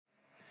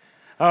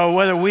Oh,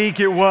 what a week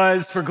it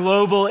was for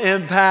Global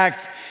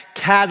Impact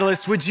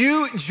Catalyst. Would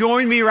you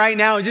join me right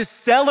now in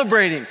just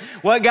celebrating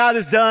what God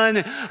has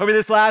done over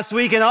this last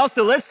week? And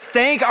also, let's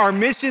thank our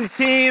missions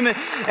team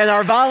and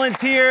our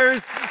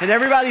volunteers and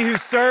everybody who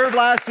served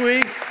last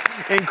week.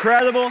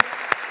 Incredible.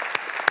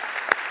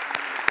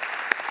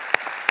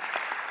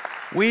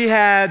 We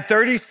had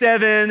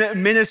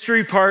 37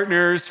 ministry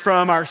partners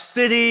from our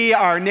city,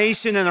 our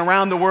nation, and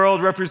around the world,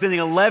 representing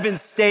 11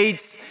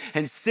 states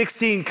and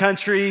 16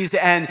 countries.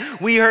 And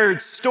we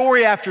heard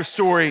story after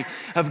story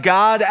of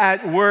God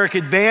at work,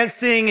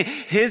 advancing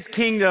his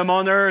kingdom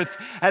on earth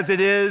as it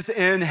is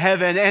in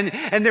heaven.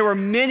 And there were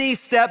many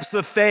steps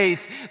of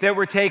faith that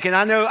were taken.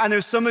 I know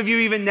some of you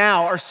even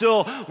now are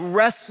still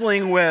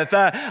wrestling with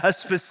a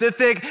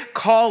specific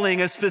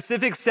calling, a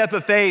specific step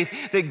of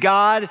faith that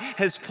God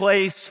has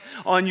placed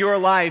on your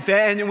life.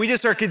 And we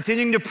just are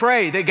continuing to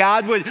pray that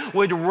God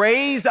would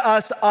raise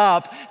us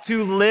up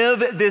to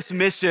live this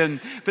mission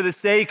for the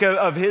sake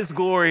of his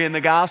glory and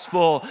the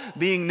gospel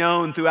being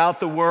known throughout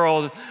the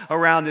world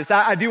around us.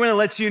 I do want to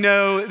let you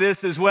know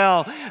this as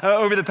well.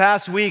 Over the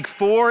past week,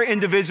 4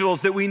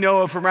 individuals that we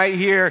know of from right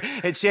here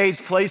at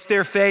Shades placed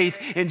their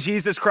faith in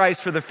Jesus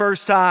Christ for the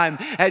first time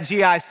at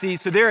GIC.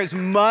 So there is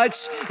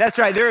much, that's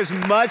right, there is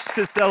much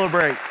to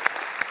celebrate.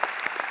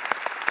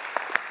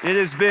 It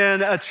has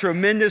been a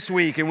tremendous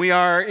week, and we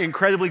are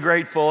incredibly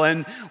grateful.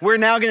 And we're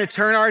now going to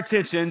turn our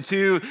attention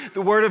to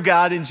the Word of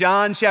God in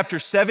John chapter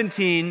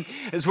 17,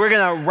 as we're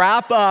going to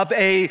wrap up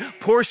a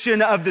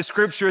portion of the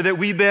scripture that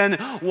we've been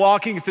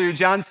walking through.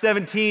 John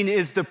 17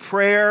 is the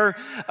prayer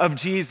of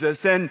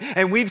Jesus. And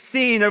we've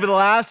seen over the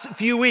last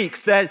few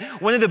weeks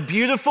that one of the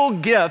beautiful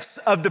gifts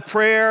of the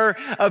prayer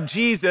of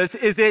Jesus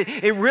is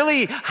it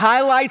really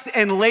highlights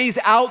and lays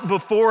out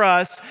before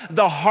us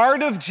the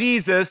heart of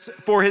Jesus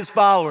for his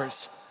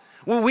followers.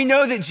 Well, we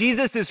know that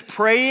Jesus is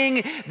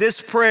praying this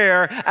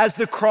prayer as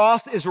the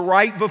cross is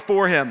right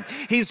before him.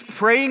 He's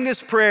praying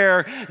this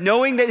prayer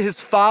knowing that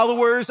his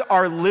followers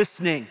are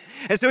listening.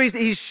 And so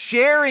he's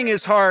sharing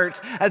his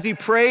heart as he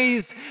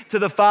prays to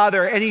the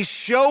Father, and he's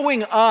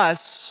showing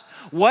us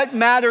what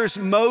matters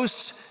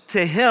most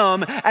to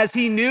him as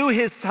he knew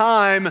his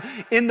time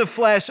in the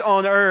flesh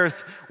on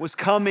earth was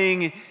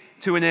coming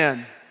to an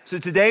end. So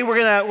today we're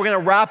gonna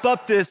wrap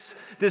up this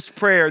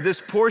prayer,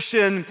 this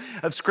portion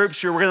of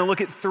scripture. We're gonna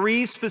look at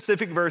 3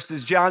 specific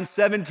verses, John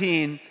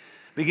 17,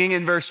 beginning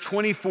in verse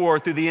 24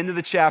 through the end of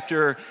the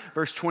chapter,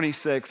 verse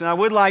 26. And I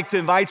would like to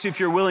invite you,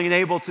 if you're willing and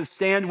able, to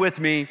stand with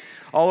me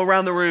all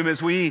around the room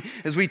as we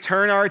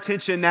turn our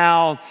attention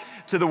now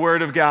to the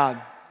Word of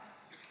God.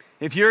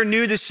 If you're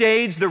new to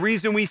Shades, the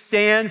reason we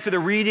stand for the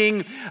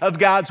reading of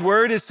God's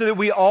Word is so that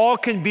we all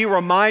can be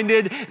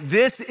reminded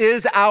this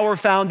is our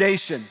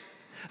foundation.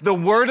 The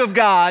Word of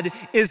God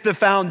is the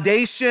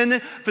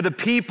foundation for the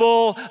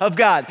people of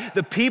God.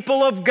 The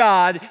people of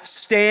God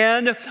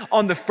stand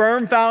on the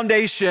firm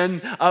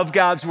foundation of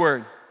God's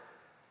Word.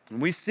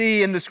 And we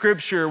see in the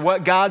scripture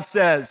what God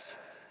says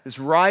is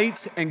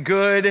right and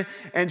good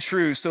and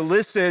true. So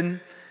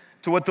listen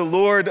to what the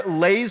Lord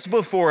lays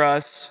before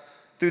us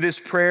through this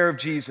prayer of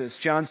Jesus.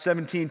 John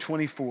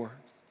 17:24.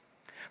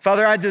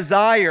 Father, I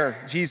desire,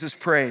 Jesus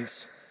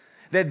prays,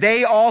 that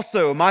they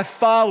also, my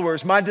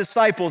followers, my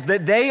disciples,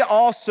 that they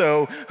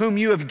also, whom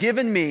you have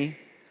given me,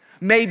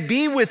 may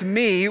be with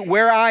me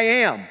where I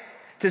am,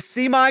 to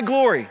see my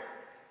glory,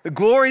 the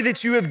glory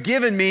that you have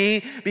given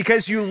me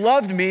because you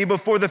loved me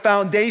before the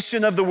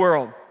foundation of the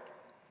world.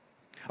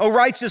 O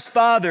righteous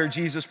Father,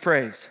 Jesus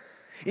prays,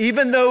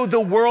 even though the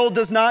world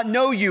does not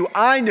know you,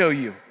 I know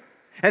you,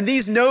 and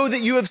these know that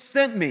you have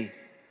sent me.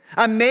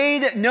 I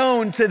made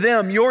known to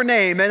them your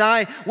name, and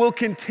I will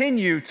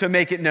continue to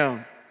make it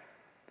known,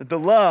 that the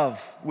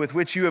love with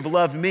which you have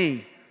loved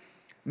me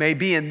may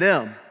be in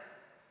them,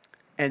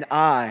 and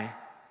I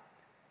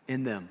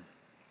in them.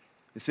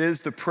 This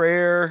is the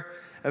prayer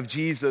of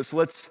Jesus.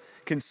 Let's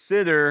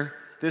consider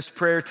this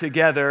prayer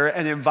together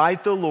and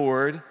invite the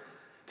Lord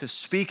to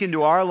speak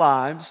into our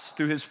lives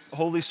through his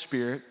Holy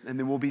Spirit, and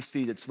then we'll be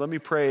seated. So let me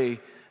pray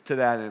to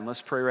that end.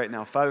 Let's pray right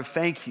now. Father,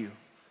 thank you.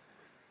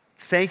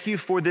 Thank you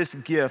for this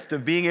gift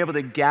of being able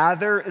to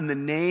gather in the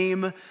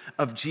name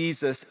of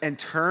Jesus and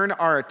turn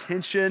our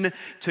attention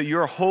to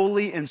your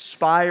holy,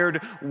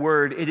 inspired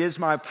word. It is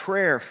my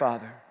prayer,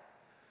 Father,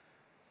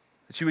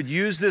 that you would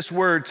use this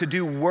word to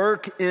do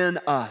work in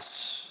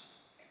us,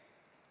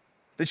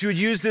 that you would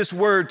use this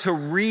word to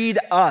read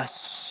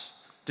us,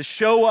 to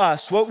show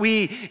us what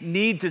we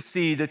need to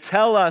see, to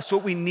tell us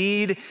what we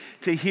need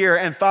to hear.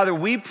 And Father,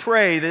 we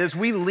pray that as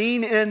we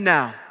lean in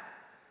now,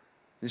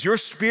 as your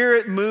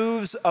Spirit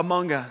moves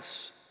among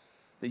us,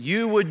 that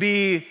you would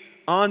be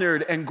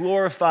honored and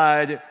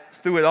glorified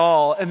through it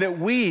all, and that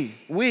we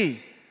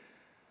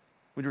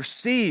would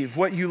receive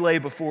what you lay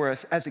before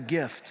us as a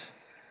gift.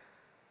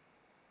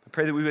 I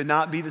pray that we would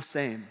not be the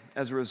same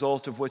as a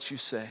result of what you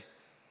say.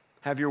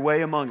 Have your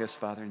way among us,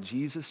 Father. In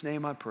Jesus'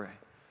 name I pray.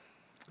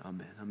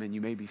 Amen. Amen. You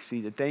may be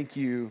seated. Thank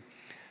you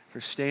for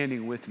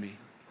standing with me.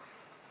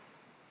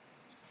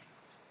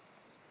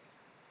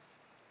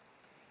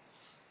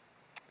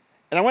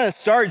 And I want to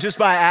start just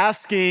by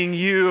asking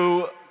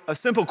you a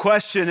simple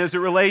question as it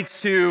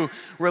relates to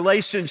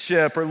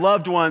relationship or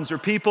loved ones or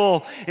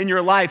people in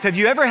your life. Have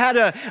you ever had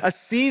a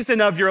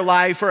season of your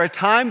life or a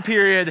time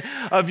period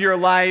of your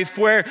life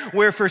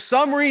where for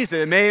some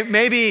reason,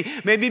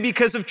 maybe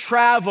because of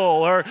travel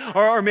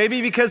or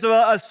maybe because of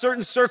a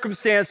certain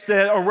circumstance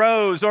that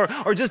arose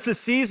or just the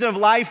season of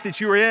life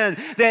that you were in,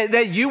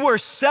 that you were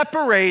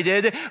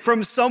separated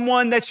from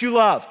someone that you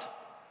loved?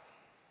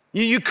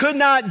 You could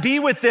not be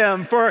with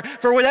them for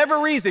whatever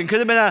reason. Could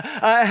have been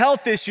a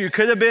health issue.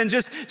 Could have been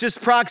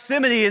just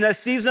proximity in a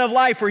season of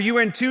life where you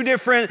were in two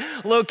different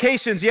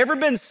locations. You ever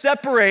been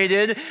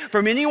separated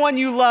from anyone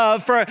you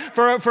love for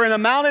an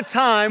amount of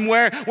time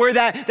where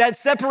that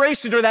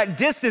separation or that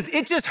distance,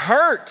 it just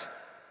hurt?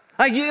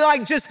 Like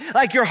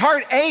your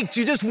heart ached.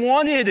 You just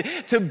wanted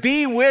to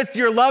be with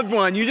your loved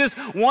one. You just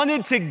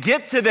wanted to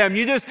get to them.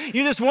 You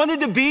just wanted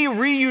to be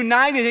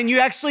reunited, and you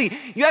actually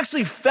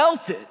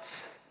felt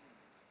it,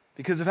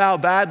 because of how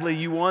badly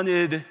you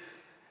wanted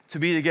to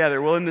be together.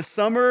 Well, in the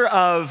summer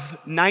of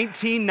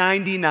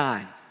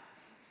 1999,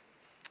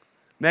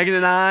 Megan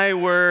and I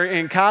were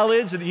in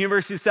college at the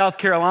University of South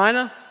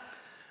Carolina.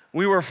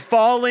 We were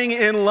falling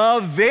in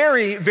love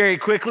very, very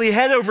quickly,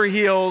 head over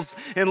heels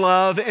in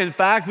love. In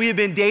fact, we had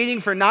been dating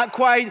for not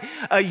quite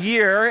a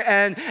year,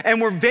 and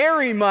we're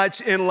very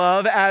much in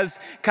love as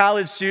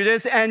college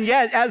students. And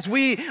yet, as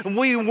we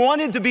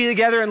wanted to be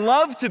together and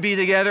loved to be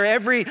together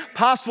every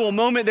possible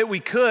moment that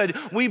we could,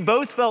 we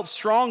both felt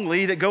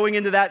strongly that going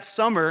into that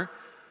summer,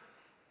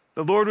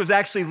 the Lord was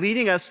actually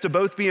leading us to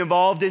both be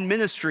involved in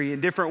ministry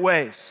in different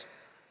ways.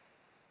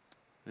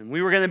 And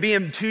we were going to be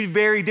in two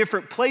very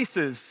different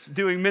places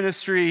doing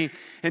ministry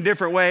in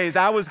different ways.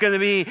 I was going to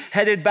be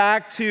headed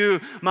back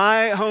to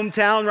my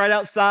hometown right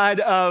outside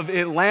of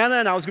Atlanta,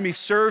 and I was going to be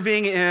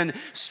serving in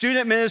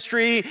student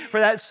ministry for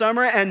that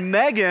summer. And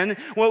Megan,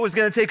 was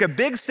going to take a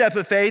big step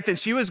of faith, and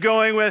she was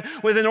going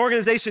with an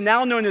organization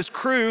now known as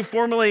Cru,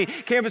 formerly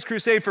Campus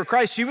Crusade for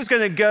Christ. She was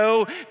going to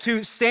go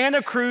to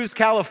Santa Cruz,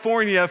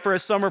 California for a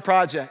summer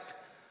project.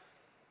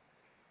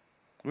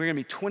 We were going to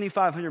be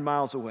 2,500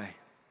 miles away.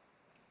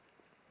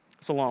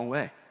 It's a long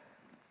way.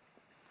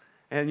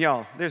 And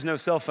y'all, there's no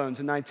cell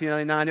phones in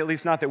 1999, at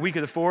least not that we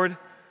could afford.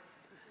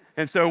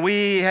 And so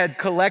we had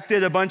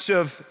collected a bunch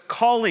of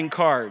calling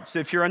cards.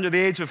 If you're under the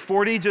age of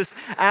 40, just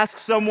ask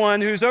someone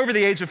who's over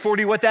the age of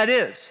 40 what that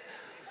is.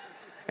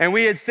 And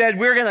we had said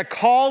we're gonna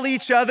call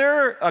each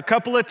other a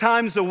couple of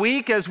times a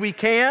week as we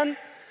can.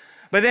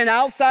 But then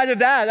outside of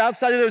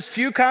those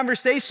few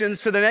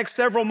conversations for the next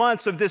several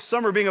months of this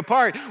summer being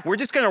apart, we're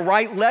just gonna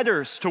write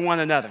letters to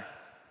one another.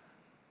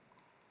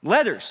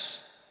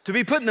 Letters to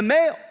be put in the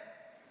mail.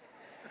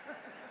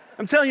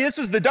 I'm telling you, this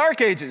was the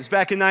dark ages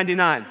back in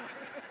 99.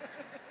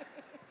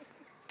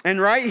 And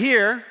right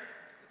here,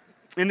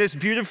 in this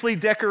beautifully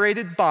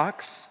decorated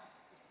box,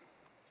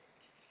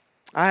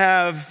 I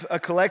have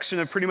a collection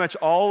of pretty much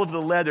all of the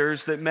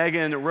letters that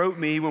Megan wrote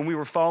me when we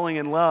were falling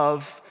in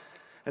love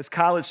as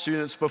college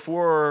students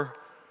before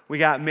we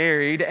got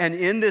married. And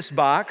in this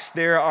box,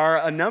 there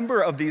are a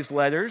number of these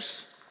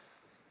letters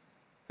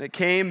that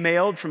came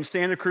mailed from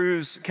Santa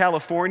Cruz,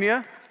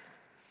 California,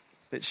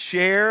 that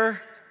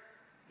share,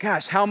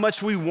 how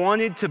much we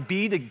wanted to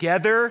be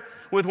together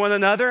with one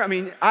another. I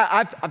mean,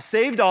 I've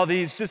saved all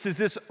these just as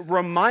this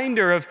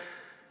reminder of,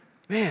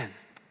 man,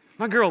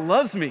 my girl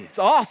loves me. It's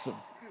awesome.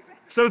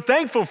 So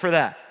thankful for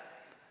that.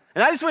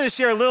 And I just want to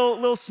share a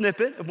little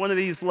snippet of one of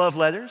these love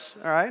letters,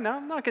 all right? Now,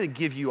 I'm not going to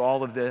give you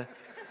all of the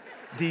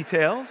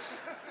details.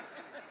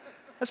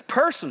 That's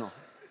personal.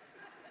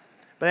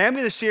 But I am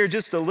going to share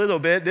just a little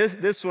bit.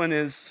 This one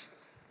is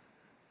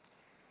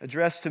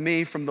addressed to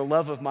me from the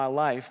love of my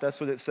life.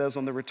 That's what it says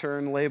on the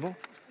return label.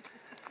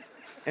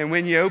 And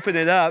when you open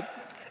it up,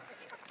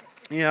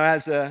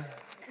 as a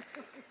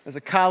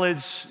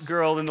college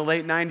girl in the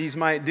late 90s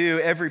might do,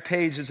 every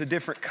page is a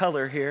different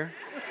color here.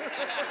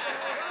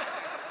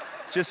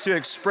 Just to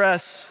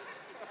express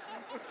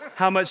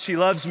how much she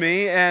loves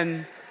me.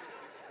 And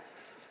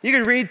you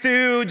can read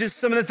through just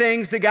some of the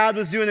things that God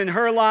was doing in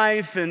her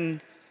life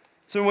and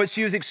some of what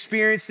she was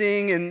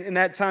experiencing in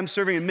that time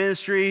serving in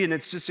ministry, and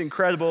it's just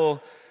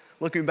incredible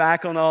looking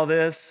back on all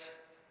this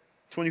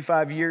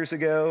 25 years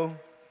ago.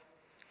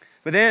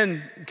 But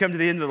then you come to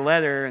the end of the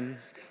letter, and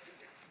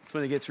that's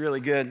when it gets really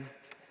good.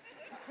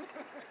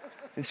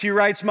 And she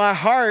writes, my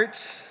heart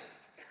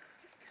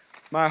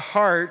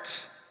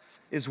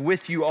is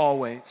with you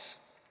always.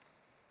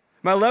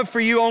 My love for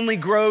you only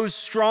grows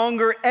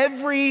stronger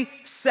every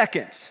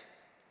second.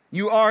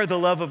 You are the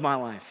love of my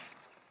life.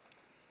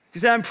 He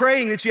said, I'm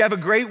praying that you have a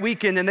great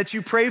weekend and that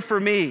you pray for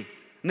me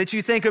and that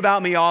you think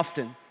about me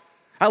often.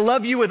 I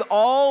love you with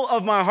all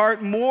of my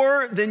heart,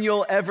 more than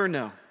you'll ever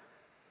know.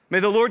 May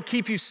the Lord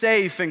keep you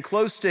safe and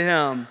close to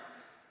him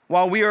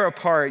while we are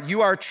apart.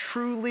 You are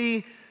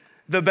truly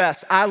the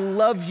best. I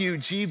love you,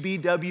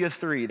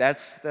 GBW3.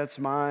 That's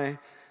my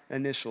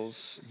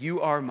initials.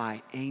 You are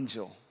my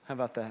angel. How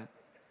about that?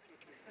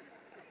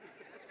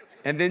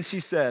 And then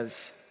she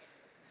says,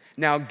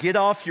 Now get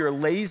off your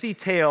lazy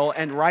tail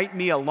and write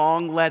me a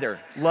long letter.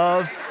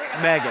 Love,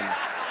 Megan.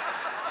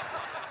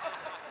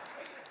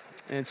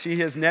 And she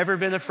has never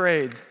been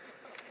afraid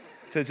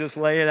to just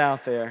lay it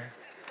out there.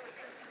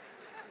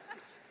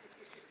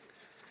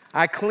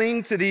 I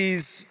cling to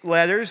these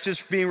letters,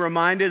 just being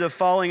reminded of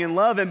falling in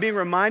love and being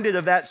reminded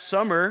of that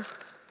summer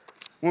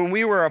when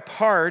we were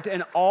apart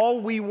and all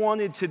we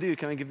wanted to do,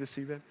 can I give this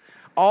to you, babe?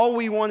 All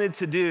we wanted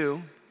to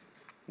do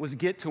was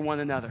get to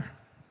one another.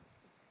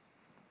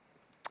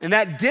 And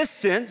that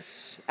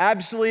distance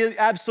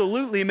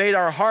absolutely made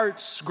our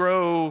hearts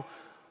grow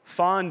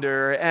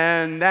fonder.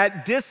 And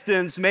that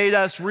distance made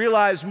us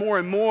realize more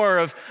and more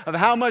of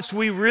how much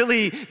we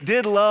really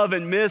did love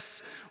and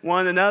miss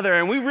one another.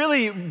 And we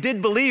really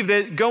did believe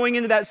that going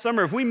into that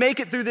summer, if we make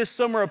it through this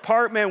summer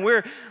apart, man,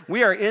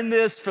 we are in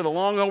this for the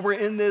long haul. We're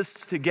in this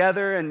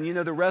together. And you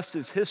know, the rest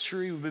is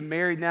history. We've been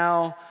married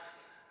now,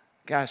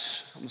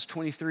 gosh, almost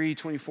 23,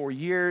 24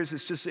 years.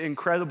 It's just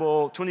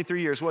incredible.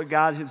 23 years, what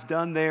God has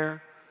done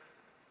there.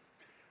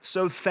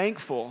 So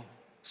thankful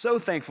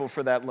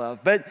for that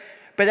love. But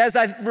as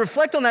I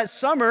reflect on that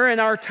summer and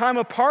our time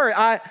apart,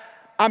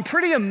 I'm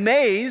pretty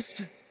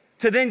amazed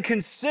to then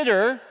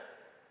consider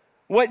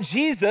what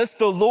Jesus,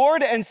 the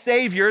Lord and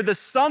Savior, the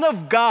Son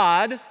of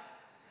God,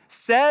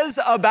 says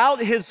about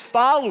his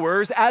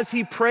followers as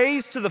he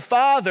prays to the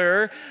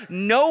Father,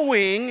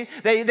 knowing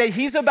that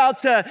he's about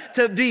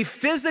to be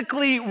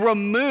physically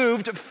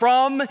removed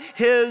from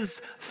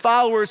his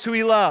followers who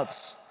he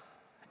loves.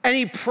 And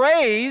he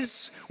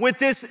prays with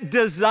this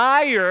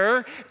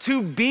desire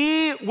to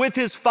be with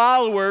his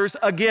followers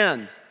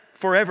again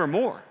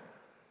forevermore.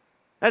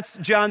 That's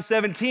John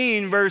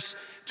 17, verse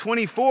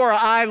 24.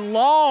 I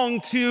long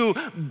to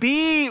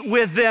be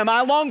with them.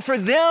 I long for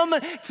them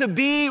to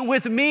be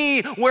with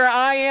me where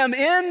I am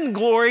in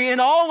glory,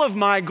 in all of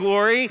my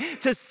glory,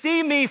 to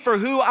see me for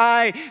who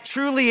I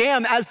truly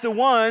am as the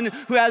one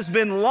who has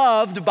been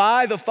loved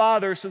by the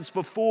Father since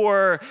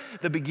before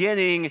the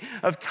beginning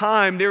of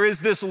time. There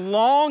is this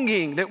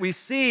longing that we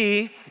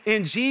see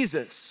in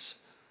Jesus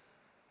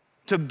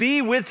to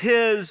be with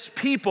his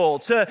people,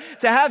 to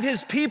have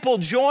his people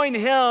join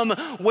him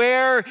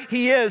where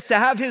he is, to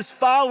have his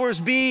followers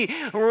be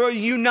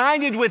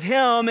united with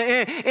him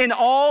in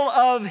all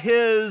of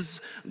his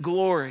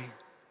glory.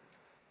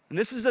 And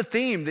this is a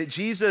theme that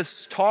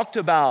Jesus talked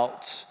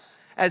about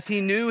as he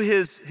knew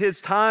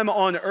his time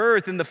on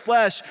earth in the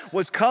flesh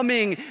was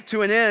coming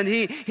to an end.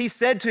 He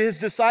said to his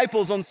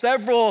disciples on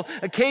several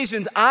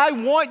occasions, I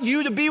want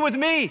you to be with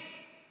me.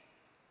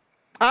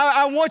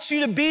 I want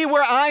you to be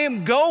where I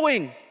am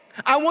going.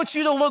 I want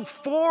you to look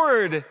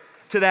forward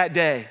to that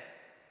day.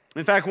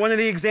 In fact, one of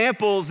the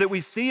examples that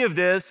we see of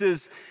this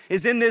is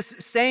in this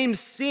same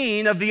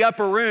scene of the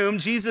upper room.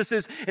 Jesus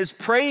is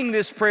praying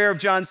this prayer of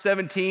John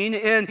 17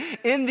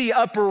 in the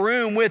upper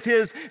room with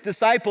his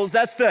disciples.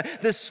 That's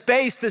the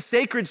space, the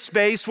sacred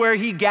space where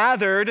he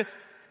gathered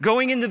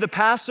going into the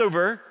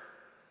Passover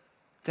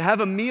to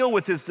have a meal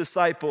with his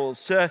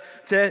disciples, to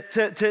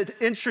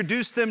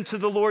introduce them to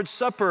the Lord's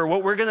Supper,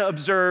 what we're gonna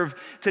observe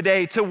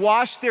today, to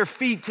wash their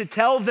feet, to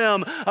tell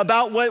them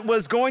about what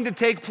was going to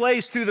take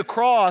place through the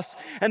cross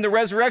and the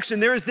resurrection.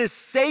 There is this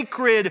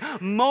sacred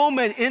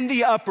moment in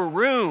the upper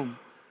room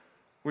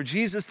where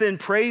Jesus then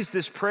prays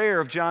this prayer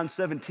of John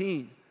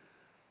 17.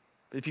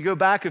 But if you go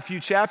back a few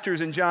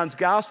chapters in John's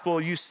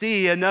gospel, you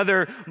see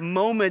another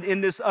moment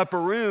in this upper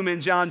room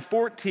in John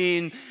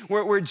 14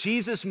 where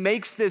Jesus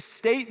makes this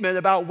statement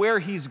about where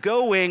he's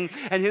going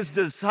and his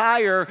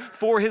desire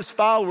for his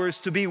followers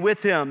to be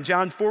with him.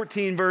 John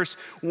 14 verse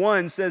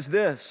 1 says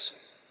this,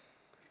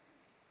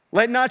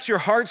 "Let not your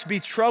hearts be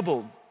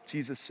troubled,"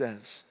 Jesus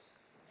says.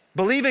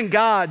 "Believe in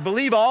God,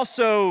 believe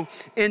also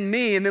in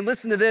me." And then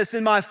listen to this,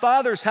 "In my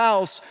Father's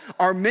house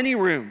are many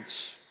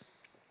rooms.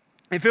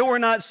 If it were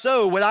not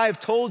so, would I have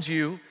told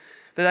you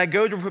that I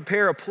go to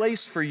prepare a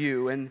place for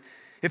you? And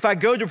if I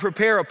go to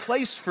prepare a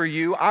place for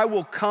you, I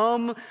will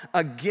come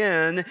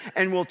again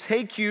and will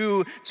take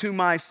you to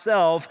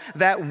myself,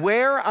 that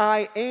where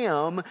I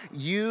am,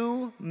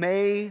 you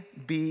may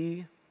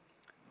be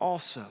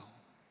also."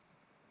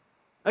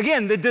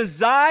 Again, the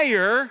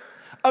desire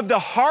of the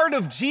heart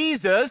of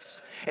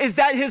Jesus is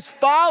that his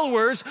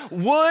followers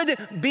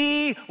would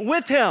be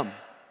with him.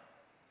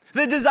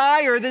 The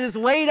desire that is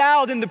laid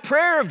out in the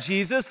prayer of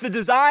Jesus, the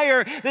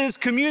desire that is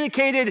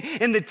communicated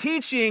in the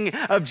teaching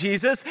of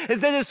Jesus,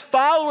 is that his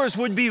followers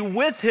would be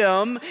with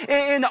him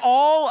in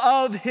all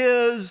of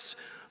his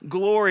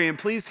glory. And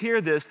please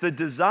hear this, the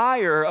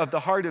desire of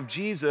the heart of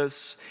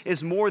Jesus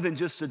is more than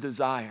just a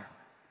desire.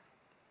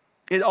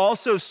 It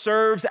also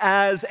serves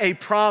as a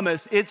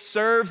promise. It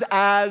serves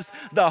as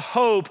the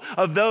hope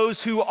of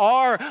those who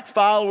are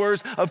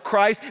followers of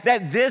Christ,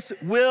 that this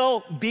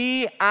will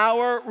be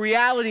our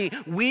reality.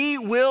 We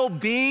will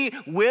be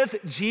with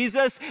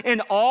Jesus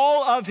in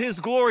all of his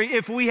glory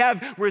if we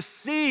have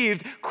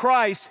received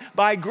Christ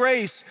by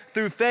grace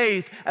through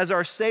faith as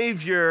our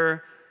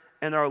Savior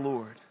and our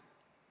Lord.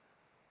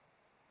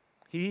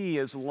 He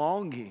is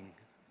longing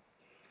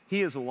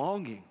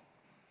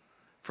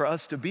for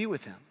us to be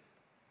with him.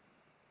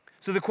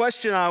 So the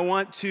question I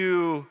want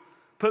to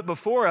put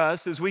before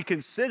us as we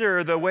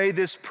consider the way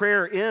this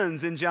prayer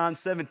ends in John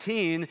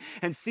 17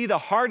 and see the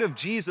heart of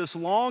Jesus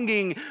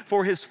longing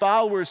for his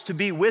followers to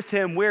be with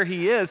him where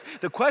he is,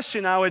 the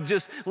question I would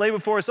just lay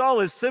before us all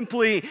is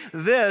simply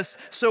this: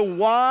 so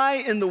why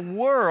in the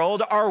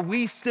world are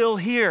we still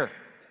here?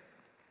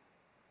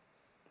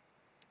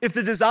 If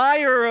the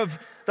desire of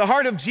the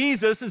heart of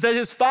Jesus is that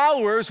his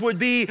followers would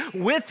be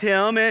with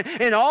him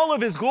in all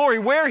of his glory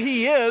where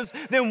he is,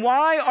 then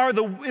why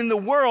in the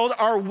world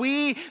are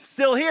we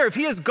still here? If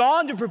he has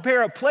gone to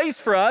prepare a place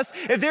for us,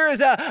 if there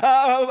is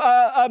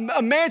a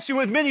mansion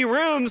with many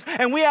rooms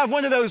and we have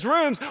one of those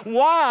rooms,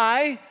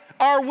 why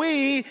are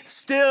we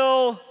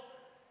still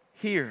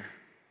here?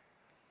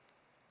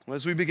 Well,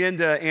 as we begin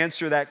to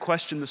answer that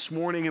question this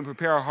morning and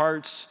prepare our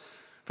hearts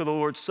for the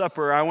Lord's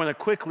Supper, I want to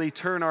quickly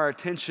turn our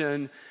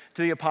attention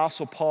to the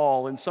Apostle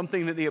Paul and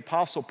something that the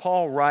Apostle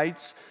Paul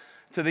writes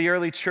to the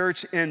early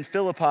church in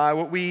Philippi,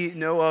 what we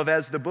know of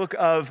as the book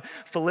of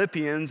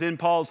Philippians. In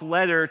Paul's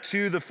letter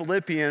to the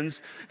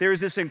Philippians, there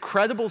is this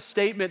incredible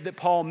statement that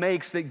Paul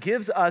makes that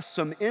gives us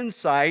some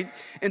insight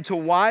into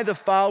why the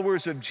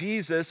followers of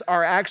Jesus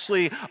are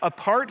actually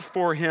apart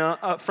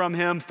from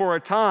him for a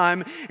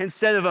time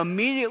instead of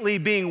immediately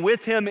being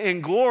with him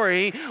in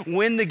glory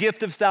when the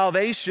gift of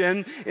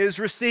salvation is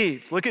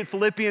received. Look at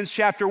Philippians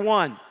chapter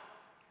 1.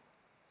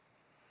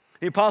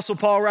 The Apostle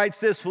Paul writes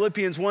this,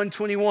 Philippians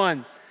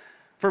 1:21,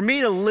 "For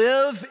me to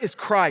live is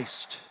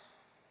Christ.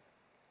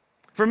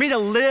 For me to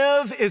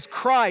live is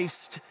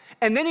Christ."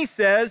 And then he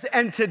says,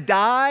 "and to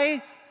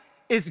die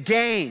is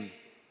gain."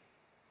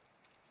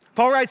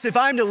 Paul writes, if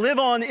I'm to live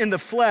on in the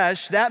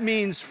flesh, that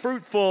means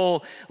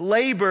fruitful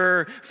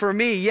labor for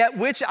me. Yet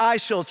which I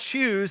shall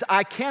choose,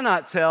 I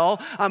cannot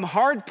tell. I'm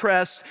hard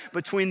pressed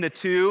between the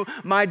two.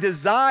 My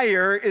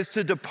desire is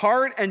to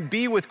depart and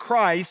be with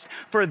Christ,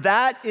 for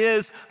that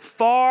is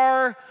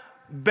far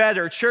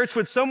better. Church,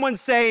 would someone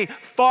say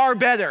far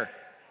better?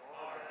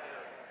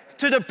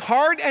 To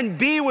depart and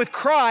be with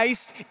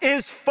Christ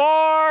is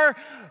far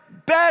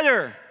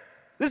better.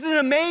 This is an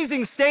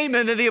amazing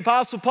statement that the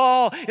Apostle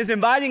Paul is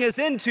inviting us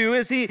into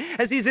as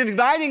he's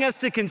inviting us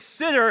to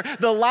consider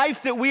the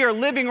life that we are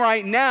living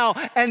right now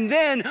and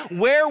then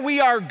where we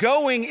are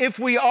going if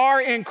we are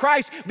in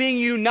Christ, being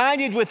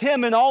united with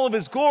him in all of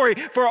his glory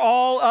for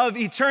all of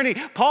eternity.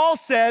 Paul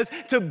says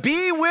to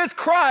be with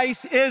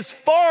Christ is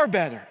far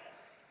better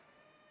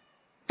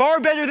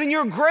than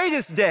your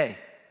greatest day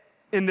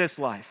in this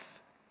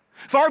life,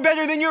 far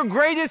better than your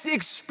greatest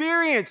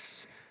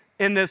experience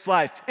in this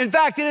life. In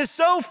fact, it is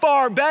so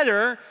far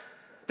better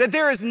that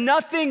there is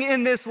nothing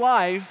in this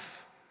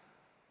life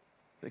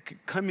that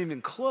could come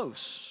even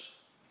close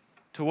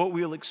to what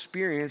we'll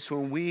experience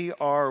when we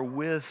are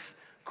with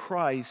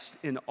Christ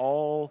in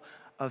all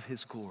of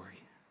his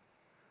glory.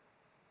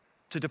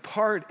 To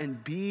depart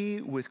and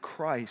be with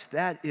Christ,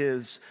 that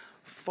is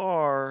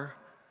far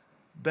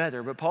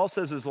better. But Paul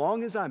says, as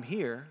long as I'm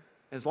here,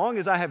 as long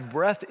as I have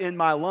breath in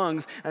my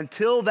lungs,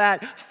 until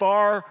that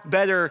far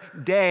better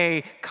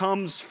day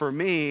comes for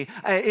me,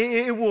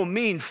 it will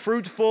mean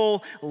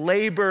fruitful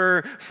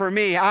labor for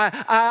me.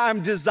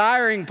 I'm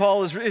desiring,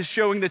 Paul is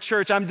showing the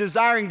church, I'm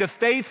desiring to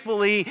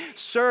faithfully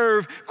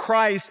serve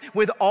Christ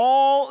with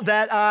all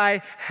that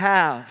I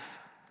have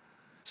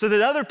so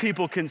that other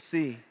people can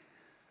see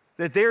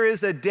that there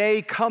is a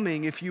day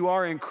coming if you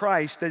are in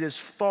Christ that is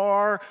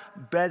far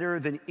better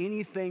than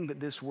anything that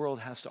this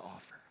world has to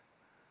offer.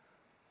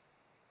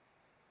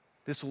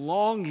 This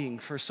longing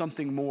for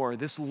something more,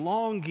 this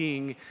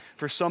longing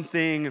for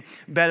something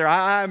better.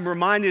 I'm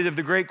reminded of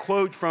the great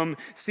quote from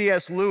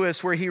C.S.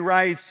 Lewis where he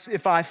writes,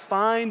 if I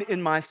find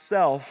in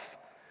myself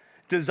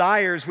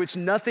desires which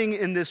nothing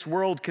in this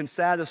world can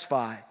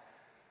satisfy,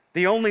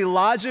 the only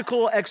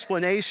logical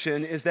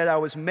explanation is that I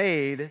was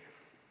made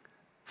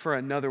for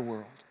another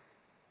world.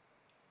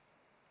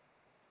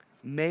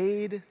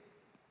 Made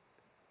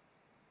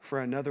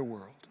for another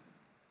world.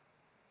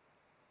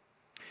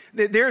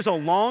 There's a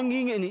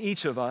longing in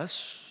each of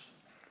us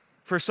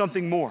for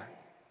something more.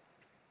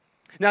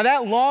 Now,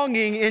 that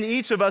longing in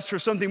each of us for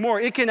something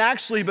more, it can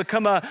actually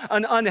become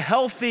an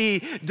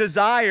unhealthy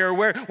desire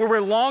where we're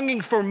longing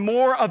for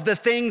more of the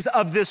things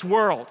of this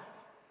world.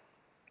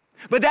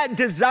 But that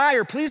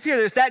desire, please hear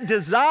this, that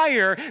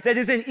desire that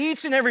is in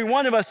each and every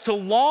one of us to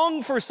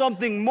long for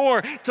something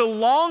more, to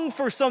long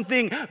for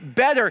something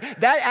better,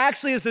 that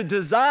actually is a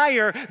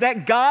desire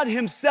that God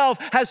himself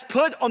has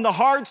put on the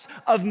hearts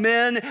of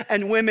men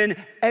and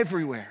women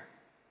everywhere.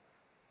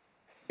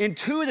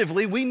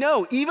 Intuitively, we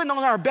know, even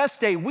on our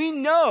best day, we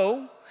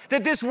know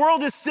that this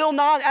world is still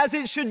not as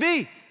it should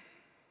be.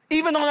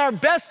 Even on our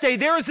best day,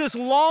 there is this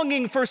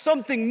longing for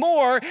something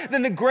more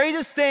than the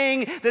greatest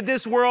thing that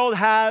this world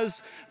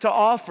has to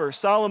offer.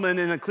 Solomon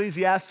in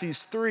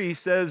Ecclesiastes 3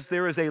 says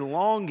there is a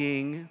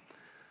longing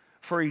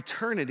for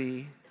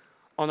eternity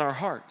on our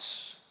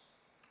hearts.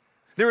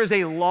 There is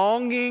a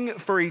longing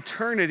for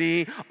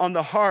eternity on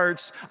the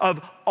hearts of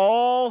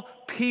all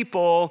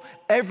people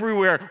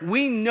everywhere.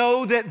 We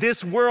know that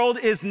this world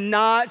is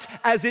not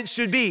as it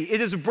should be.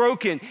 It is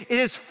broken. It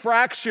is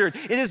fractured.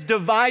 It is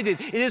divided.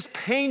 It is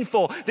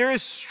painful. There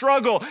is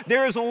struggle.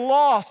 There is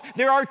loss.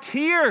 There are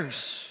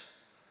tears.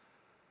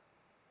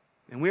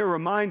 And we are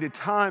reminded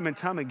time and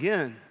time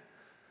again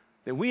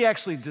that we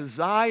actually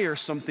desire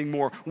something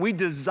more. We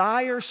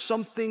desire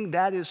something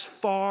that is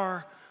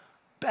far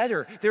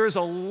better. There is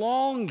a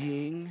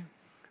longing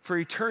for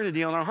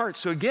eternity on our hearts.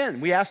 So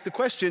again, we ask the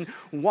question,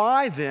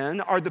 why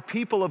then are the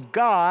people of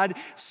God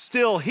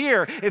still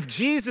here? If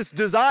Jesus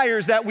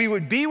desires that we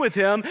would be with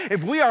him,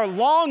 if we are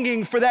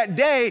longing for that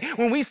day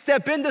when we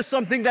step into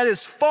something that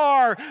is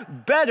far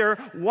better,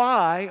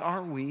 why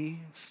are we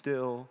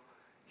still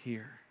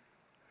here?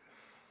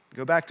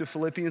 Go back to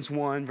Philippians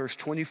 1, verse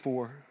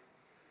 24.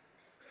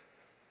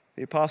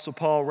 The Apostle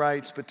Paul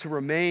writes, "But to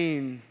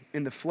remain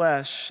in the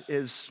flesh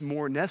is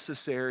more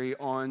necessary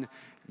on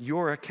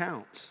your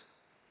account."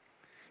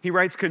 He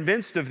writes,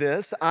 "Convinced of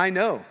this, I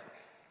know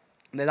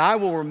that I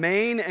will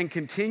remain and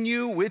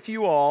continue with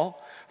you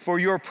all for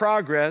your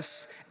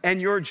progress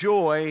and your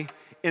joy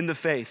in the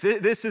faith."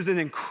 This is an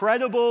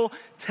incredible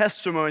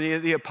testimony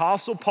that the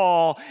Apostle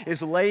Paul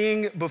is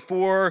laying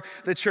before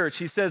the church.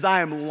 He says, I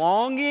am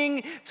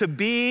longing to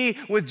be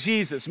with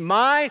Jesus.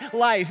 My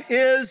life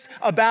is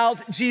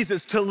about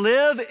Jesus. To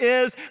live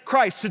is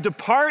Christ. To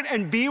depart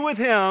and be with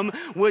him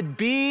would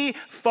be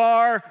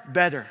far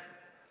better.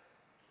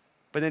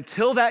 But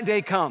until that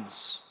day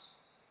comes,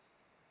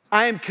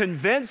 I am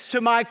convinced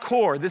to my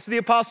core, this is the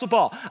Apostle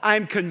Paul, I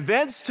am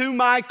convinced to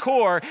my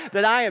core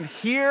that I am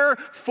here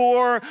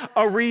for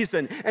a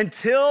reason.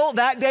 Until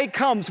that day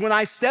comes when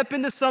I step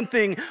into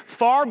something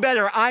far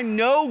better, I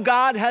know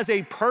God has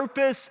a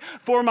purpose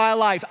for my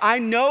life. I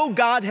know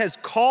God has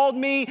called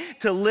me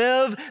to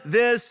live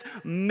this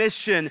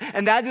mission,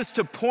 and that is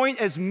to point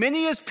as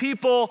many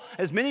people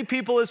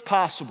as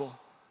possible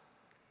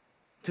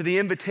to the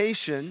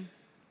invitation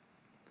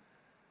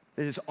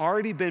that has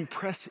already been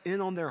pressed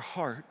in on their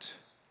heart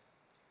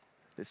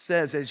that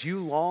says, as you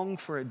long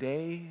for a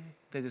day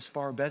that is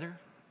far better,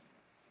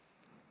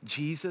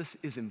 Jesus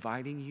is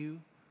inviting you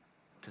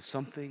to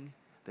something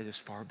that is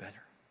far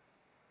better.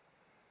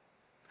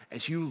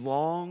 As you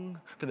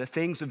long for the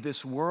things of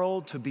this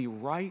world to be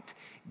right,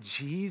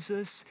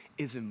 Jesus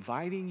is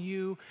inviting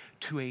you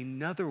to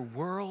another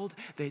world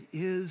that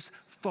is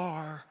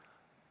far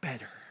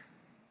better.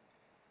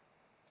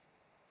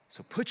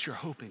 So put your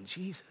hope in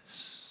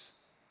Jesus.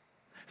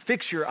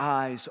 Fix your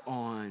eyes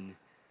on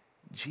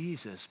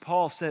Jesus.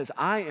 Paul says,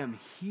 I am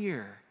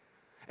here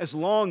as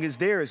long as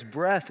there is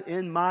breath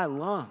in my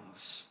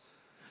lungs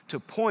to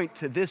point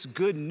to this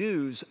good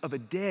news of a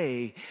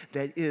day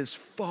that is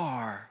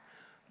far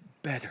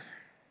better.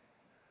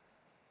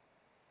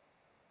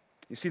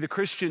 You see, the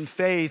Christian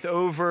faith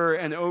over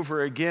and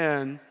over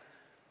again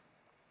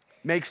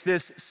makes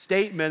this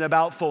statement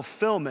about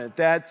fulfillment.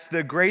 That's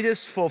the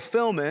greatest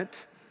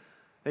fulfillment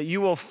that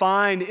you will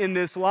find in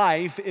this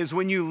life is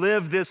when you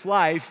live this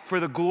life for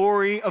the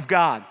glory of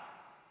God.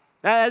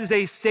 That is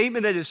a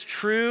statement that is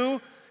true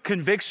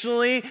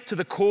convictionally to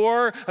the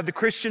core of the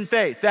Christian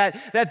faith,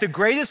 that the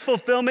greatest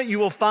fulfillment you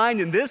will find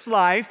in this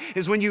life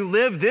is when you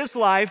live this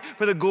life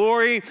for the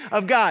glory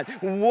of God.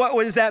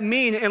 What does that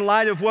mean in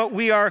light of what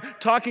we are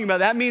talking about?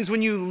 That means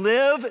when you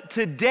live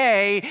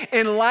today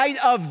in light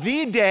of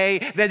the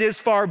day that is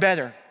far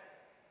better.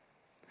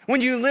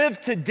 When you live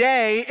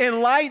today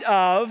in light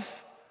of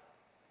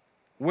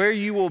where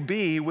you will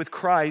be with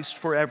Christ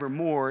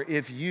forevermore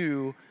if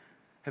you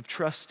have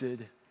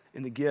trusted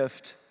in the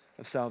gift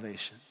of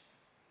salvation.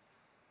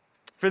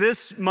 For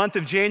this month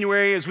of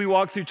January, as we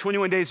walked through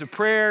 21 days of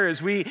prayer,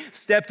 as we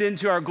stepped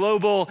into our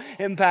Global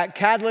Impact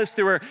Catalyst,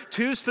 there were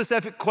two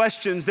specific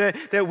questions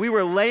that we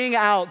were laying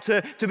out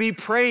to be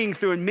praying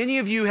through. And many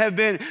of you have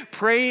been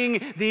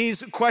praying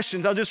these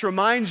questions. I'll just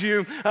remind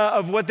you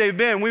of what they've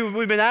been.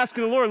 We've been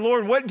asking the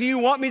Lord, what do you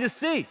want me to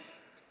see?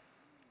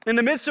 In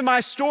the midst of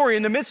my story,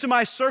 in the midst of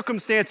my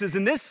circumstances,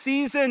 in this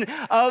season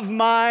of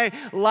my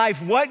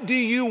life, what do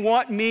you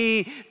want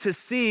me to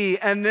see?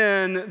 And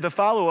then the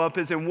follow-up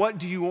is, and what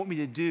do you want me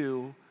to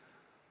do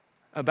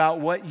about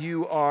what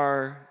you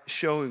are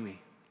showing me?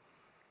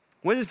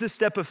 What is this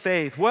step of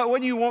faith?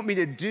 What do you want me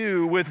to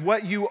do with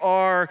what you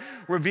are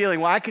revealing?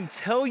 Well, I can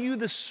tell you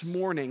this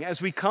morning,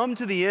 as we come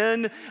to the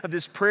end of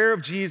this prayer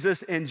of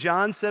Jesus in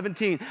John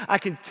 17, I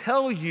can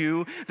tell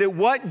you that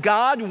what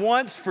God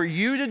wants for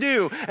you to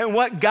do and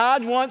what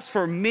God wants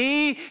for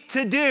me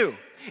to do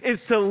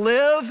is to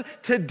live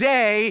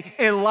today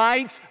in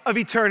light of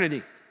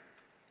eternity.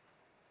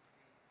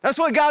 That's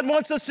what God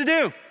wants us to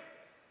do.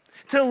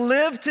 To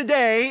live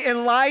today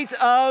in light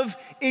of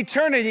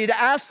eternity, to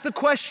ask the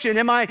question,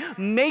 am I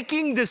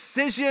making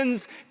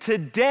decisions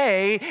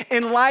today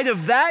in light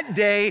of that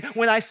day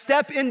when I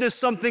step into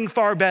something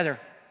far better?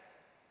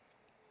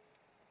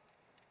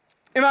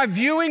 Am I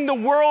viewing the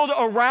world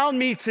around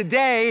me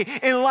today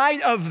in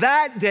light of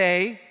that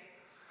day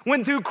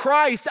When through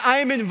Christ I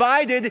am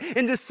invited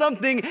into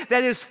something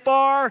that is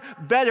far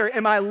better?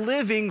 Am I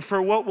living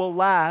for what will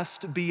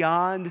last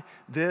beyond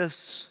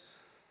this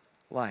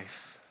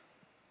life?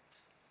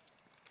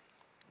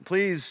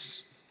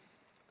 Please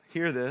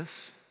hear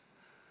this.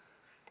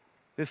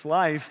 This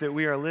life that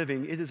we are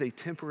living, it is a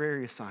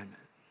temporary assignment.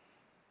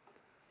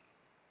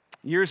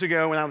 Years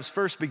ago, when I was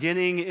first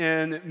beginning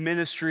in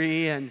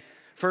ministry and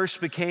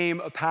first became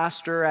a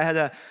pastor, I had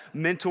a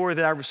mentor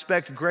that I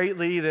respect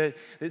greatly that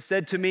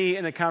said to me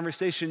in a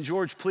conversation,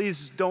 George,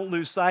 please don't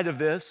lose sight of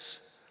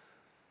this.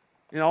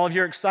 In all of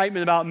your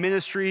excitement about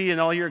ministry and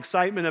all your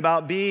excitement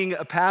about being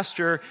a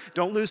pastor,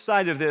 don't lose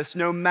sight of this.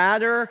 No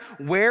matter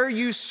where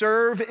you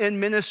serve in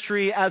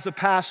ministry as a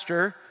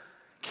pastor,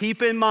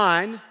 keep in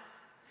mind,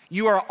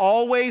 you are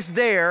always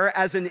there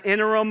as an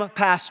interim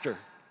pastor.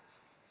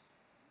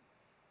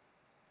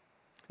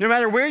 No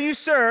matter where you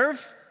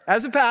serve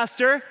as a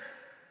pastor,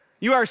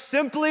 you are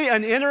simply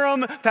an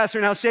interim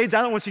pastor. Now, Shades,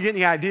 I don't want you to get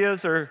any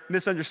ideas or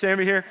misunderstand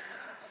me here.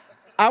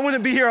 I want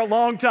to be here a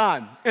long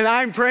time, and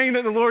I'm praying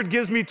that the Lord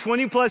gives me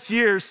 20 plus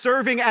years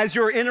serving as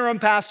your interim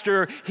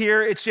pastor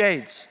here at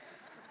Shades.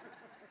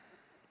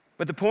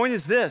 But the point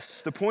is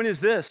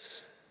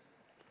this.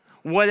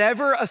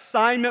 Whatever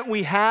assignment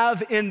we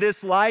have in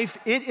this life,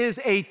 it is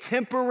a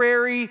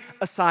temporary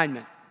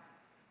assignment.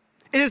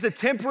 It is a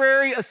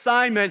temporary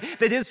assignment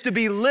that is to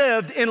be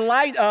lived in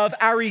light of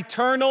our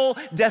eternal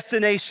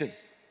destination.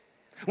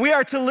 We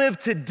are to live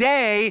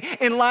today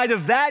in light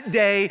of that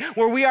day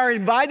where we are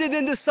invited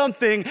into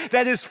something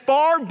that is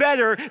far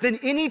better than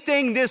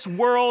anything this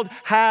world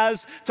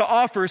has to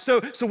offer.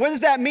 So what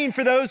does that mean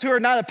for those who are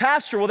not a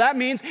pastor? Well, that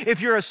means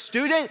if you're a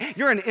student,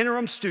 you're an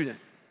interim student.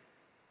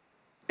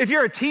 If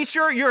you're a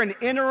teacher, you're an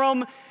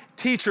interim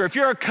teacher. If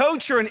you're a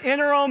coach, you're an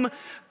interim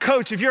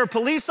coach. If you're a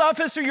police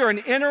officer, you're an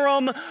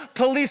interim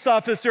police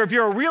officer. If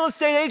you're a real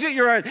estate agent,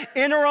 you're an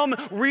interim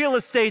real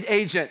estate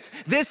agent.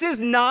 This is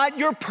not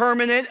your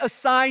permanent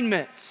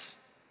assignment.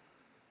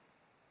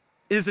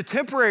 It is a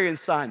temporary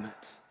assignment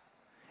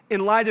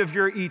in light of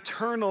your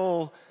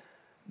eternal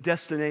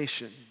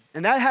destination.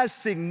 And that has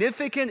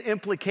significant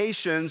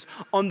implications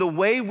on the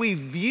way we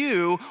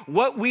view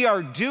what we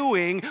are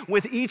doing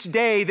with each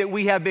day that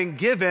we have been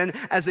given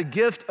as a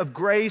gift of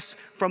grace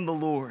from the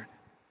Lord.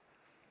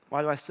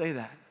 Why do I say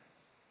that?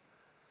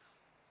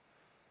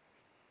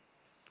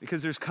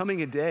 Because there's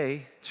coming a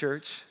day,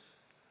 church,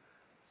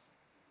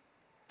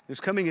 there's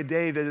coming a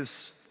day that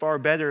is far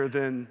better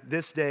than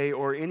this day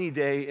or any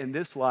day in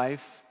this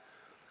life,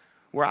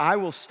 where I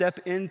will step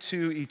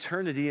into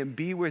eternity and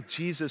be with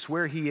Jesus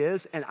where he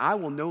is, and I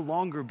will no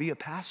longer be a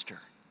pastor.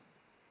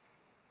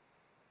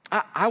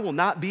 I will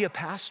not be a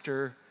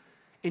pastor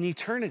in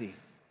eternity.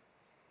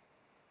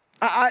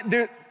 I'll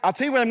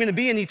tell you what I'm going to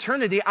be in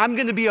eternity. I'm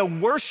going to be a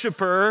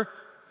worshiper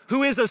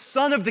who is a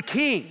son of the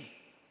King.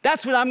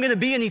 That's what I'm going to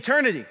be in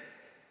eternity.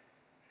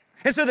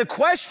 And so the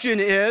question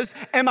is,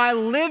 am I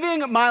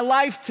living my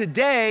life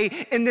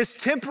today in this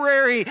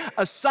temporary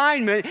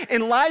assignment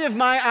in light of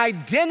my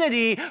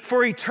identity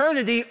for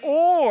eternity,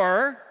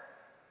 or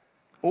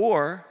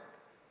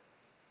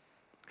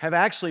have I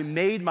actually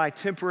made my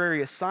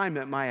temporary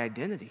assignment my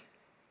identity?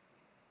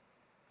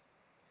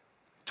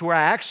 To where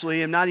I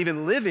actually am not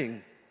even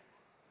living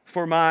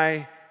for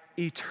my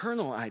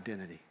eternal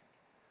identity.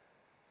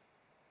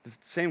 The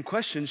same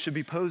question should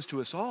be posed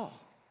to us all.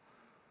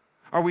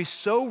 Are we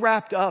so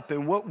wrapped up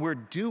in what we're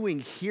doing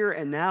here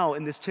and now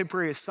in this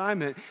temporary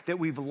assignment that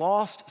we've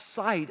lost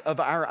sight of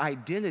our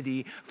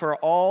identity for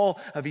all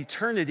of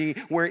eternity,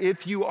 where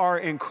if you are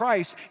in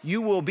Christ, you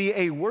will be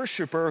a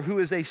worshiper who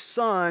is a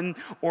son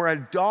or a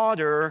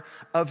daughter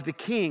of the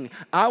King?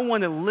 I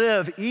want to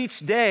live each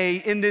day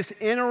in this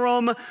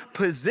interim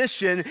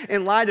position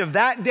in light of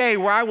that day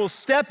where I will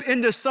step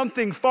into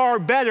something far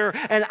better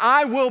and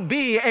I will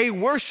be a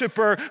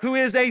worshiper who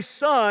is a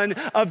son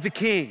of the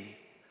King.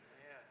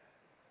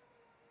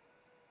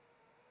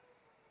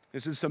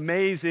 There's this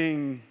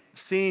amazing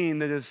scene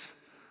that is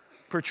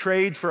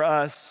portrayed for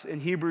us in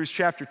Hebrews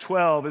chapter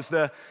 12 as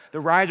the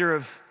writer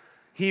of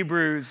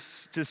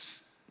Hebrews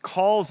just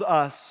calls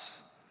us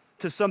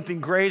to something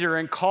greater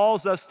and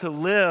calls us to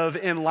live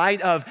in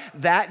light of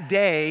that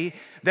day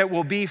that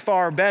will be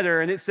far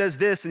better. And it says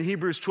this in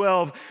Hebrews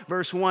 12,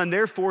 verse 1,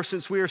 "Therefore,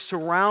 since we are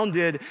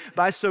surrounded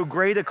by so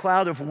great a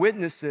cloud of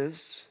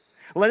witnesses,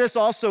 let us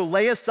also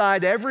lay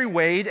aside every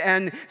weight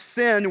and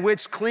sin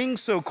which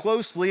clings so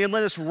closely, and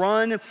let us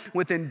run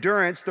with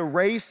endurance the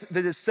race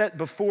that is set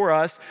before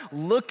us,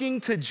 looking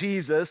to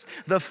Jesus,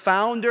 the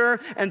founder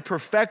and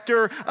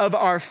perfecter of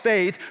our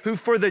faith, who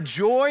for the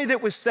joy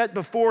that was set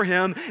before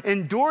him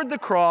endured the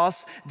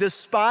cross,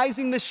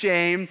 despising the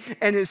shame,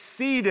 and is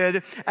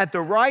seated at the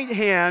right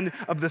hand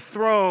of the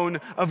throne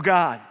of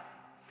God."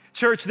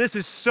 Church, this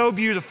is so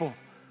beautiful.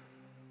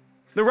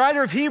 The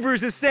writer of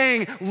Hebrews is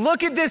saying,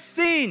 look at this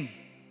scene.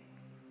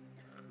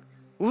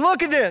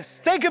 Look at this.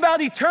 Think about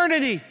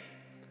eternity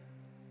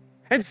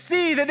and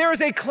see that there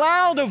is a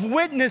cloud of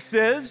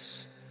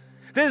witnesses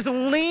that is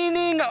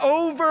leaning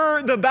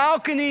over the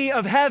balcony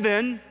of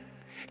heaven,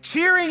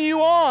 cheering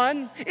you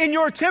on in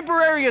your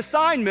temporary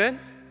assignment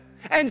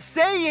and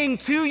saying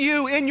to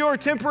you in your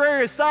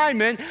temporary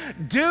assignment,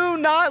 do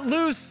not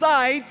lose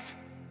sight,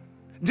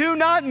 do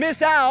not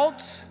miss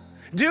out,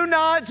 do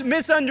not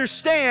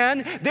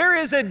misunderstand. There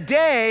is a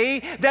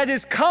day that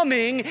is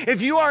coming,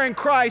 if you are in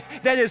Christ,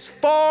 that is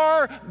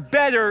far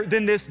better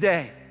than this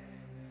day.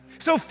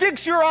 So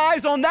fix your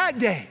eyes on that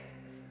day.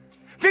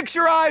 Fix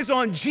your eyes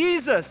on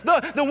Jesus,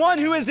 the one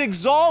who is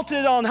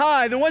exalted on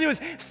high, the one who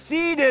is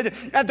seated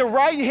at the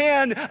right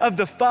hand of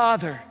the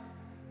Father,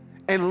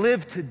 and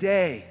live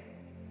today.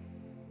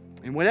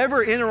 In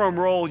whatever interim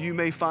role you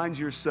may find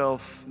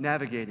yourself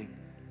navigating,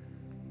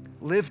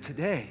 live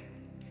today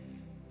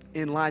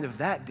in light of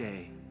that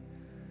day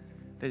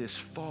that is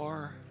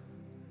far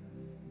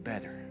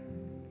better.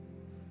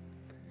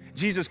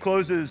 Jesus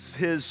closes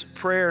his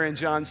prayer in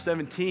John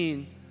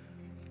 17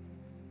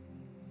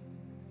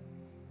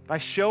 by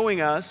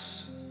showing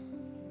us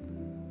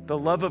the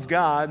love of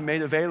God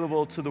made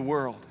available to the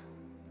world.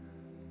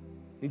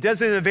 He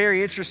does it in a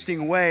very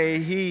interesting way.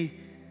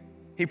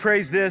 He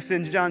prays this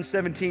in John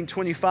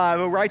 17:25,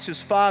 "O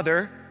righteous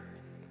Father,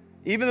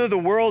 even though the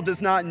world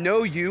does not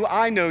know you,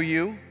 I know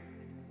you,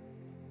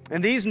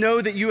 and these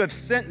know that you have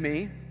sent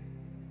me,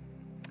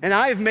 and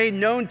I have made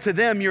known to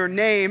them your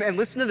name, and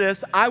listen to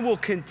this, I will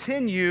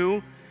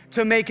continue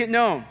to make it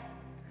known,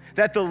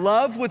 that the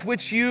love with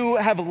which you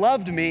have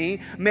loved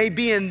me may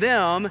be in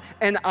them,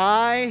 and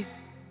I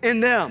in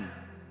them."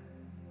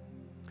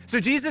 So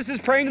Jesus is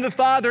praying to the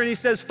Father, and he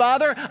says,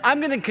 Father, I'm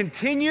going to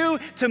continue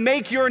to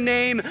make your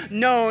name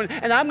known,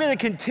 and I'm going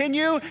to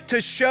continue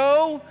to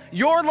show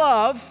your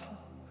love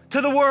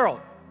to the world.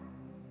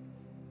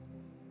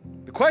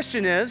 The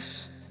question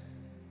is,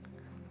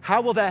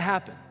 how will that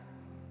happen?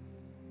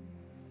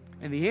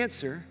 And the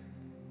answer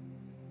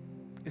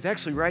is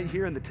actually right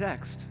here in the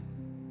text.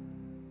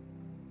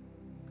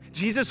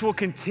 Jesus will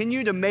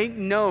continue to make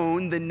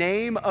known the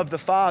name of the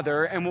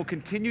Father and will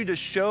continue to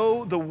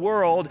show the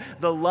world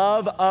the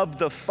love of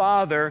the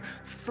Father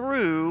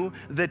through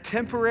the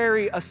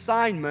temporary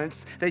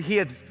assignments that he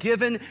has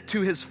given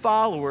to his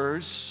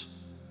followers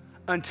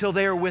until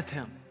they are with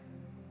him.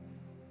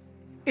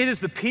 It is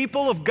the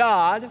people of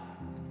God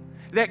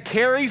that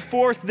carry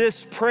forth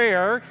this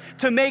prayer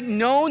to make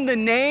known the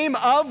name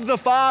of the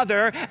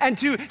Father and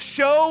to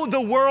show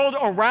the world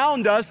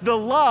around us the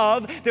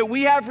love that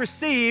we have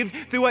received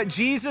through what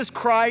Jesus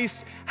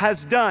Christ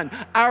has done.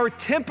 Our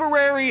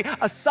temporary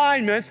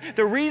assignments,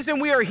 the reason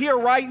we are here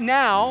right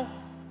now,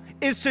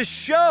 is to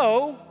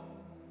show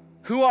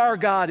who our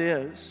God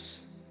is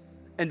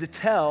and to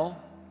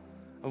tell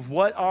of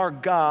what our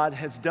God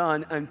has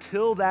done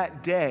until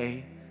that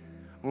day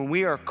when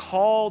we are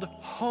called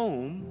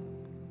home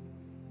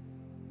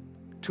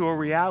to a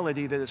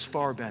reality that is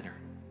far better.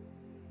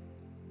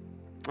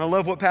 I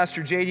love what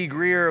Pastor J.D.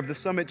 Greer of the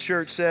Summit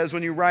Church says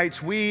when he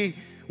writes, we're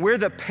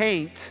the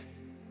paint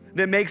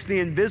that makes the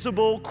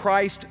invisible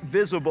Christ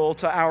visible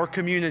to our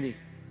community.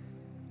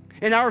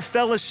 In our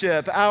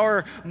fellowship,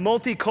 our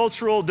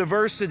multicultural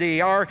diversity,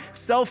 our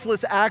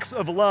selfless acts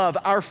of love,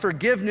 our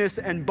forgiveness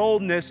and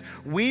boldness,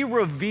 we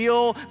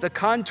reveal the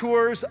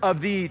contours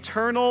of the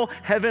eternal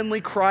heavenly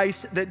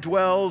Christ that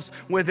dwells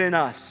within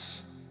us.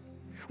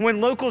 When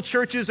local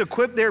churches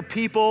equip their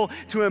people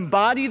to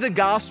embody the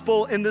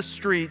gospel in the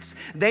streets,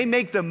 they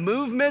make the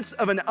movements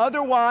of an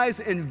otherwise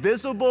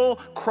invisible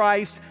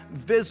Christ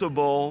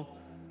visible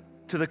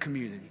to the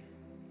community.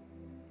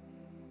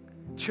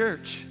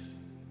 Church,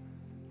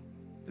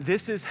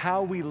 this is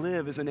how we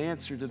live as an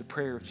answer to the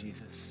prayer of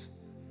Jesus.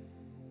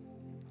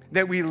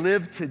 That we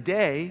live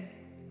today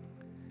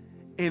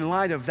in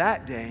light of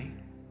that day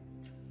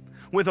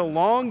with a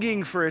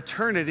longing for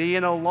eternity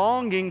and a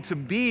longing to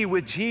be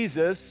with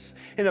Jesus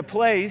in a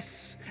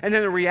place and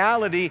in a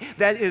reality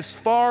that is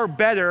far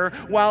better,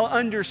 while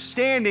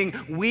understanding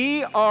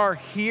we are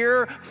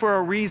here for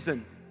a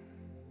reason.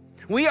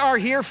 We are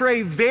here for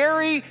a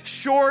very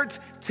short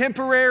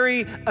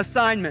temporary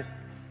assignment.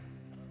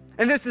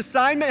 And this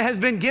assignment has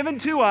been given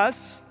to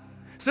us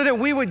so that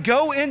we would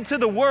go into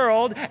the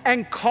world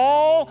and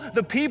call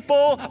the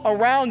people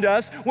around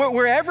us,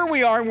 wherever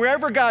we are and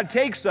wherever God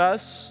takes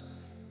us,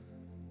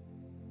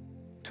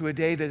 to a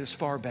day that is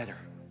far better.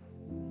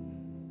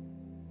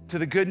 To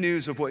the good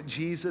news of what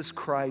Jesus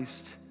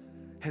Christ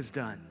has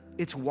done.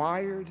 It's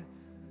wired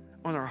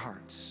on our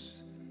hearts.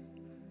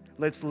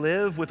 Let's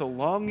live with a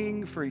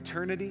longing for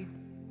eternity.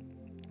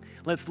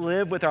 Let's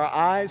live with our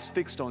eyes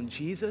fixed on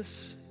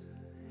Jesus.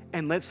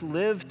 And let's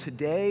live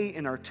today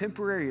in our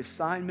temporary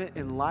assignment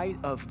in light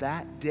of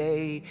that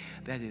day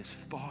that is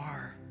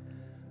far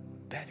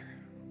better.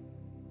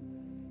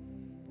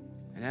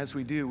 And as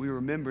we do, we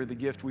remember the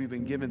gift we've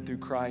been given through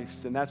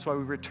Christ. And that's why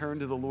we return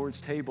to the Lord's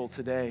table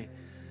today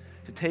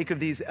to take of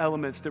these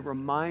elements that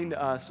remind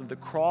us of the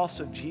cross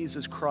of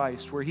Jesus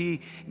Christ, where he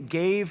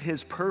gave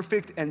his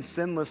perfect and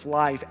sinless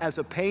life as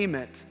a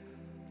payment,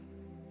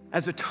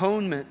 as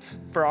atonement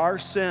for our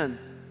sin,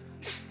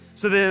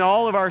 so that in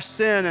all of our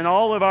sin and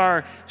all of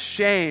our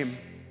shame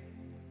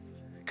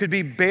could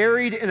be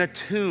buried in a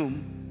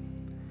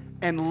tomb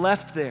and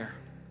left there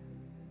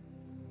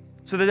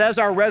so that as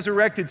our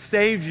resurrected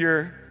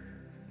Savior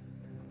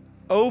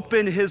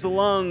opened his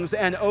lungs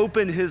and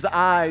opened his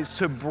eyes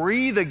to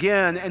breathe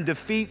again and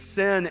defeat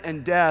sin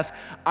and death,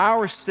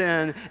 our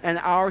sin and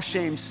our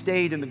shame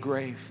stayed in the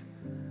grave.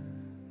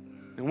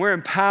 And we're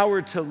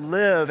empowered to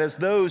live as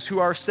those who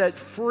are set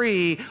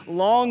free,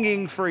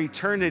 longing for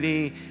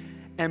eternity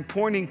and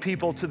pointing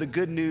people to the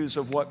good news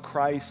of what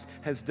Christ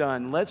has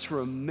done. Let's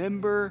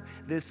remember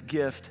this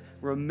gift,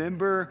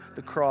 remember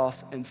the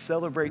cross, and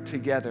celebrate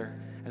together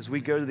as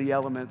we go to the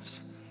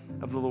elements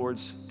of the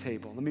Lord's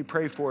table. Let me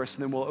pray for us,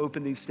 and then we'll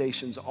open these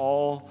stations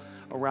all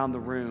around the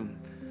room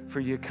for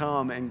you to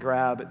come and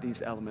grab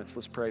these elements.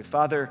 Let's pray.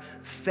 Father,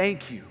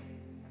 thank you.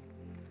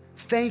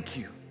 Thank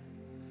you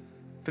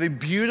for the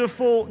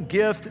beautiful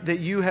gift that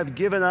you have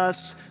given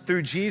us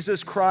through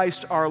Jesus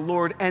Christ our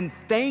Lord. And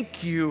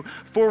thank you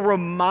for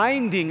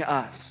reminding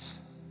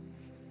us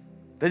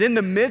that in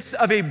the midst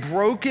of a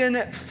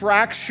broken,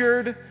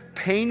 fractured,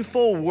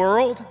 painful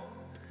world,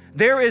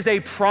 there is a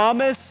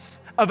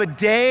promise of a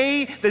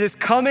day that is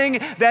coming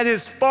that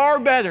is far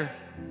better.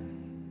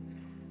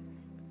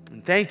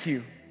 And thank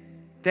you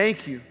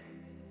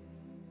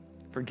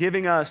for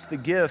giving us the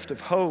gift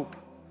of hope,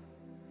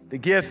 the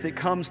gift that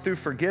comes through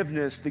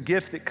forgiveness, the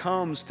gift that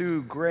comes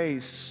through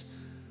grace,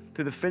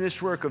 through the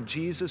finished work of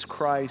Jesus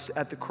Christ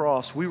at the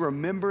cross. We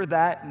remember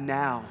that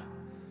now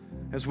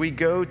as we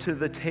go to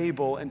the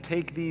table and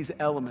take these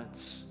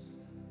elements.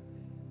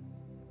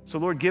 So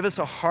Lord, give us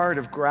a heart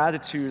of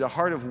gratitude, a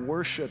heart of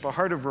worship, a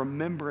heart of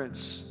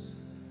remembrance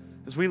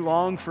as we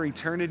long for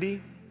eternity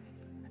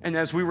and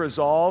as we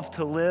resolve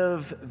to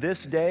live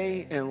this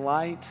day in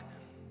light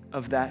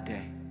of that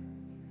day.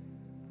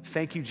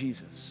 Thank you,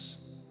 Jesus,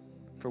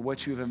 for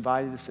what you have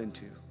invited us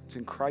into. It's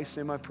in Christ's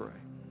name I pray.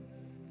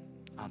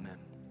 Amen.